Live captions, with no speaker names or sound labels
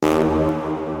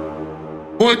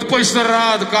Muito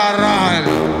posturado, caralho.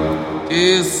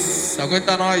 Isso,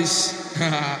 aguenta nós.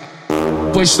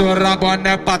 Postura,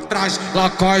 boné pra trás,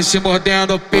 Lacoste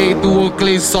mordendo o peito, o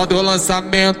clipe só do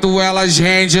lançamento, elas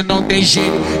rende, não tem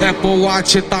jeito. É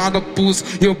Coyote tá no pulso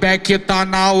e o back tá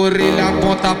na orelha,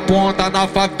 ponta a ponta na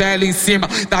favela em cima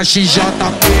da XJP.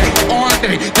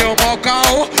 Ontem deu mó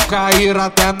caô, caíram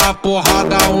até na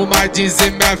porrada, uma diz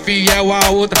minha fiel, a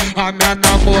outra a minha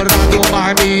namorada.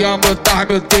 Mas me amo, tá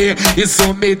meu Deus,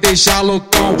 isso me deixa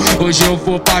loucão. Hoje eu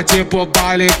vou partir pro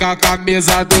baile com a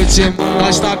camisa do Timao.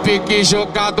 Nós tá pique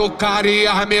jogado, cara, e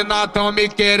as mina tão me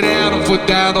querendo.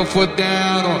 Fudendo,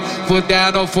 fudendo,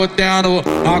 fudendo, fudendo.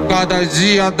 A cada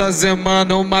dia da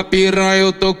semana uma piranha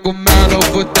eu tô comendo.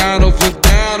 Fudendo,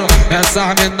 fudendo.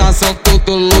 Essas minas são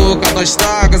tudo loucas. Nós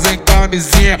tagas em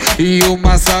camisinha e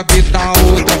uma sabe da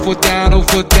outra. Fudendo,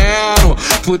 fudendo,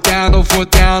 fudendo,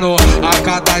 fudendo. A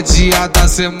cada dia da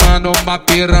semana uma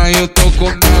piranha eu tô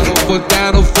comendo.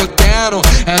 Fudendo, fudendo.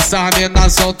 Essas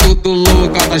minas são tudo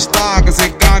loucas. Nós tagas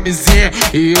em camisinha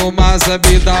e uma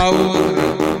sabe da outra.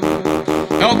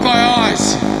 É o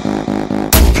Coyote.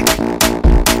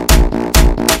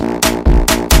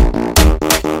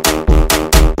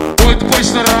 Muito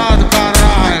posturado,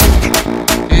 caralho.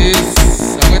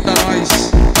 Isso, aguenta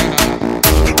nós.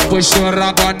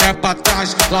 Postura, boné pra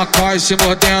trás, Lacoste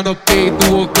mordendo o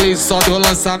peito, o clipe só do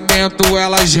lançamento,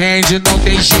 elas rende, não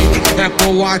tem jeito. É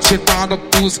Coyote tá no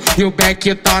pulso e o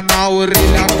back tá na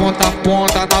orelha, ponta a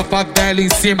ponta na favela em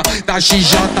cima da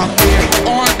XJP.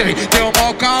 Ontem deu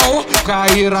mó caô,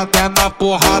 caíram até na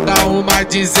porrada, uma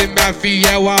diz minha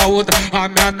fiel, a outra a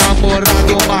minha namorada.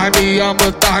 Mas me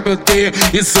amo, tá meu Deus,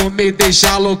 isso me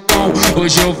deixa loucão.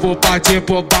 Hoje eu vou partir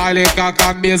pro baile com a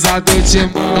camisa do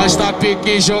Timao. Nós tá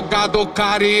pique jogado,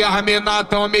 cara, e as mina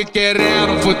tão me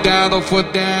querendo. Fudendo,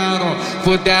 fudendo,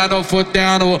 fudendo,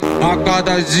 fudendo. A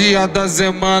cada dia da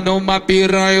semana uma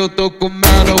piranha eu tô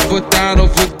comendo. Fudendo,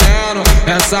 fudendo.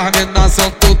 Essas minas são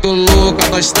tudo loucas.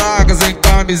 Nós tagas em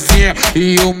camisinha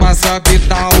e uma sabe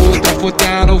da outra.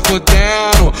 Fudendo,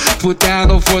 fudendo,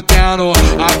 fudendo, fudendo.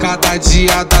 A cada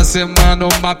dia da semana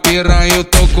uma piranha eu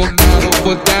tô comendo.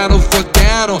 Fudendo,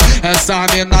 fudendo.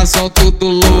 Essas minas são tudo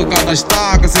loucas. Nós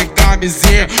tagas em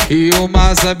camisinha e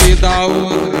uma sabe da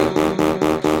outra.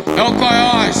 É o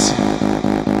Coyote.